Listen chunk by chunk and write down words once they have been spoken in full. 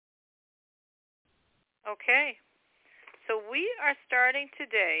Okay. So we are starting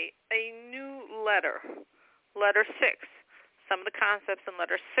today a new letter, letter 6. Some of the concepts in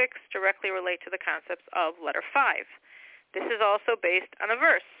letter 6 directly relate to the concepts of letter 5. This is also based on a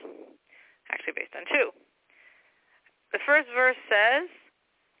verse, actually based on 2. The first verse says,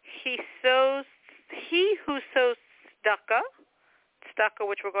 he who sows tzedakah,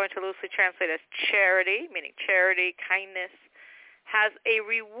 which we're going to loosely translate as charity, meaning charity, kindness, has a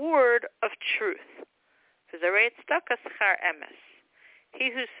reward of truth. He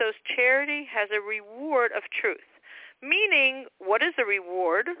who sows charity has a reward of truth. Meaning, what is the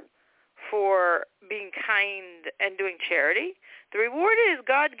reward for being kind and doing charity? The reward is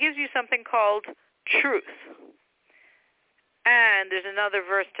God gives you something called truth. And there's another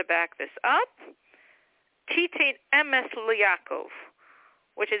verse to back this up. Titain emes liYaakov,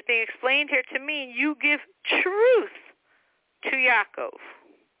 which is being explained here to mean you give truth to Yaakov.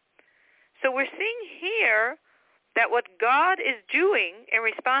 So we're seeing here that what God is doing in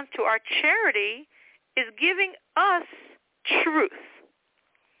response to our charity is giving us truth.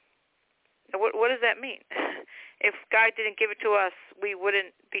 Now, what does that mean? If God didn't give it to us, we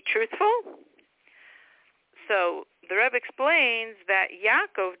wouldn't be truthful? So the Rebbe explains that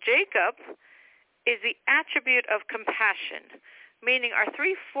Yaakov, Jacob, is the attribute of compassion, meaning our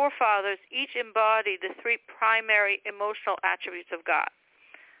 3 forefathers each embody the 3 primary emotional attributes of God.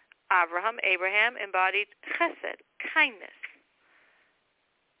 Abraham embodied chesed, kindness.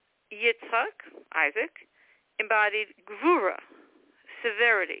 Yitzchak, Isaac, embodied gvura,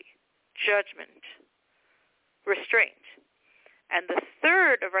 severity, judgment, restraint. And the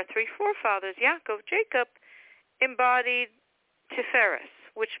third of our 3 forefathers, Yaakov, Jacob, embodied tiferes,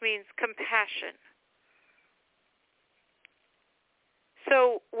 which means compassion.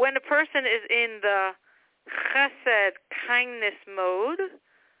 So when a person is in the chesed, kindness mode,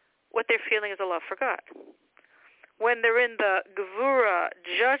 what they're feeling is a love for God. When they're in the gvura,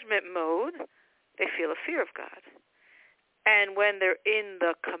 judgment mode, they feel a fear of God. And when they're in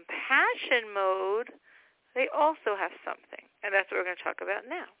the compassion mode, they also have something. And that's what we're going to talk about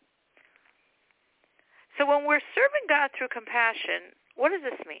now. So when we're serving God through compassion, what does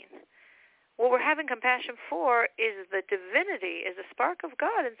this mean? What we're having compassion for is the divinity, is the spark of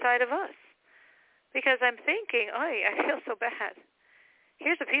God inside of us. Because I'm thinking, I feel so bad.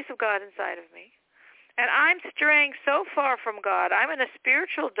 Here's a piece of God inside of me. And I'm straying so far from God. I'm in a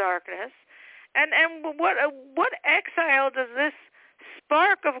spiritual darkness. And what exile does this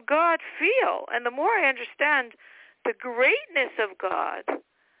spark of God feel? And the more I understand the greatness of God,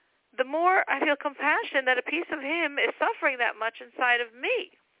 the more I feel compassion that a piece of Him is suffering that much inside of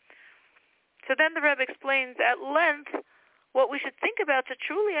me. So then the Rebbe explains at length what we should think about to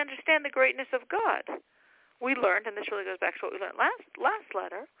truly understand the greatness of God. We learned, and this really goes back to what we learned last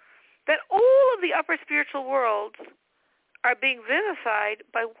letter, that all of the upper spiritual worlds are being vivified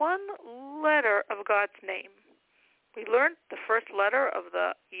by one letter of God's name. We learned the first letter of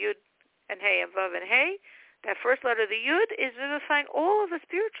the Yud and Hey and Vav and Hey. That first letter, the Yud, is vivifying all of the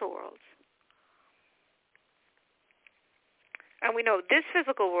spiritual worlds. And we know this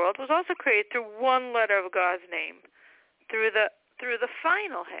physical world was also created through one letter of God's name, through the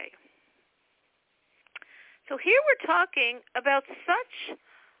final Hey. So here we're talking about such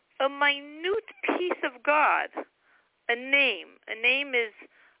a minute piece of God, a name. A name is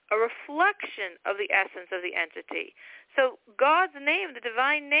a reflection of the essence of the entity. So God's name, the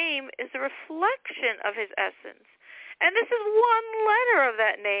divine name, is a reflection of His essence. And this is one letter of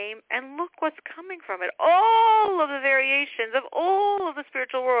that name, and look what's coming from it. All of the variations of all of the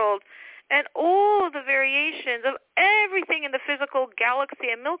spiritual world, and all of the variations of everything in the physical galaxy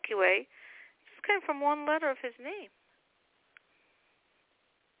and Milky Way, came from one letter of His name.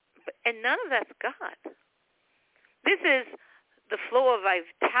 And none of that's God. This is the flow of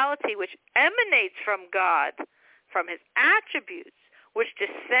vitality which emanates from God, from His attributes, which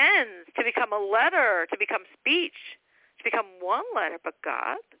descends to become a letter, to become speech, to become one letter. But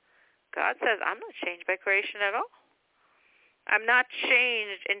God says, I'm not changed by creation at all. I'm not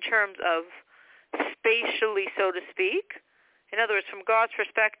changed in terms of spatially, so to speak. In other words, from God's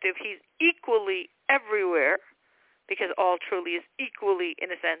perspective, He's equally everywhere, because all truly is equally,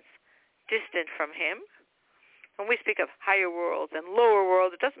 in a sense, distant from Him. When we speak of higher worlds and lower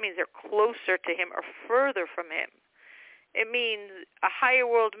worlds, it doesn't mean they're closer to Him or further from Him. It means a higher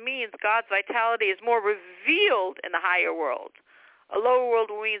world means God's vitality is more revealed in the higher world. A lower world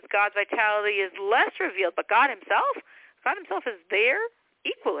means God's vitality is less revealed, but God Himself is there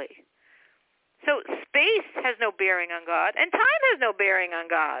equally. So space has no bearing on God, and time has no bearing on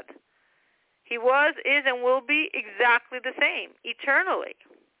God. He was, is, and will be exactly the same, eternally.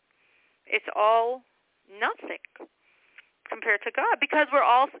 It's all nothing compared to God, because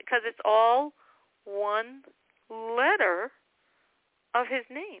it's all one letter of his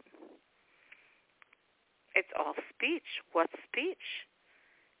name. It's all speech. What speech?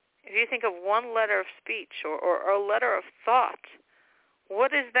 If you think of one letter of speech or a letter of thought,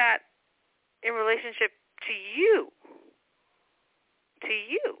 what is that in relationship to you? To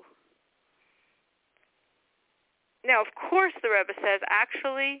you. Now, of course, the Rebbe says,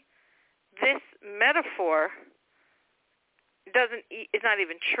 actually, this metaphor is not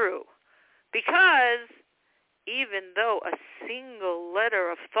even true, because even though a single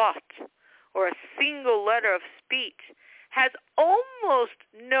letter of thought or a single letter of speech has almost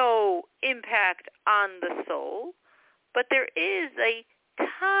no impact on the soul, but there is a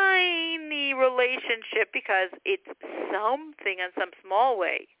tiny relationship because it's something in some small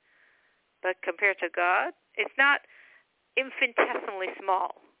way. But compared to God, it's not infinitesimally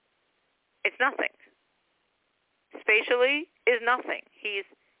small. It's nothing. Spatially is nothing. He's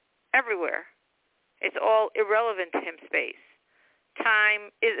everywhere. It's all irrelevant to him, space.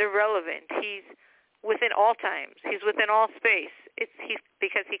 Time is irrelevant. He's within all times. He's within all space.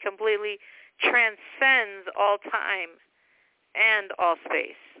 Because he completely transcends all time and all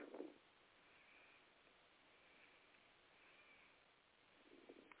space.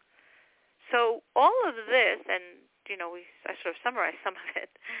 So all of this, and I sort of summarized some of it,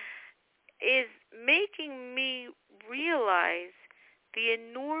 is making me realize the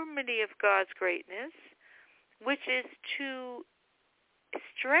enormity of God's greatness, which is to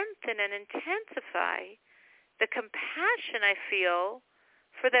strengthen and intensify the compassion I feel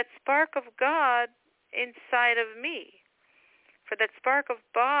for that spark of God inside of me, for that spark of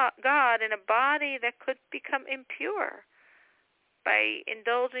God in a body that could become impure by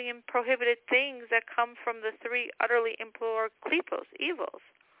indulging in prohibited things that come from the three utterly impure klipos, evils.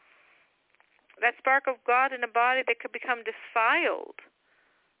 That spark of God in a body that could become defiled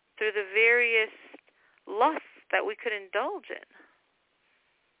through the various lusts that we could indulge in.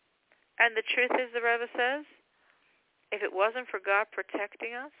 And the truth is, the Rebbe says, if it wasn't for God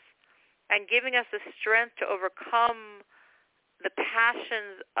protecting us and giving us the strength to overcome the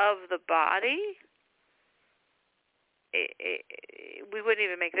passions of the body, we wouldn't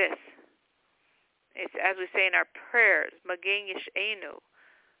even make this. It's as we say in our prayers, Magen Yish'enu,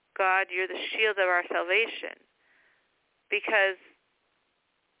 God, you're the shield of our salvation. Because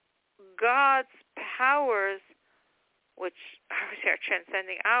God's powers, which obviously are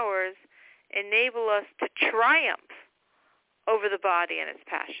transcending ours, enable us to triumph over the body and its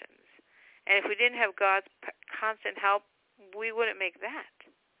passions. And if we didn't have God's constant help, we wouldn't make that.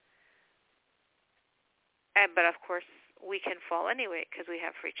 But of course, we can fall anyway because we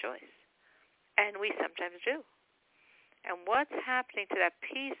have free choice. And we sometimes do. And what's happening to that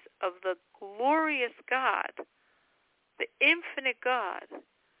piece of the glorious God, the infinite God,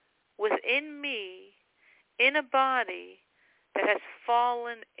 within me, in a body that has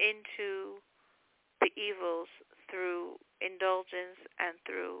fallen into the evils through indulgence and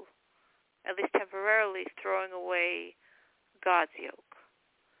through, at least temporarily, throwing away God's yoke.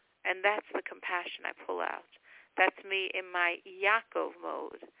 And that's the compassion I pull out. That's me in my Yaakov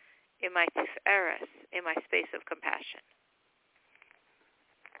mode, in my Tiferes, in my space of compassion.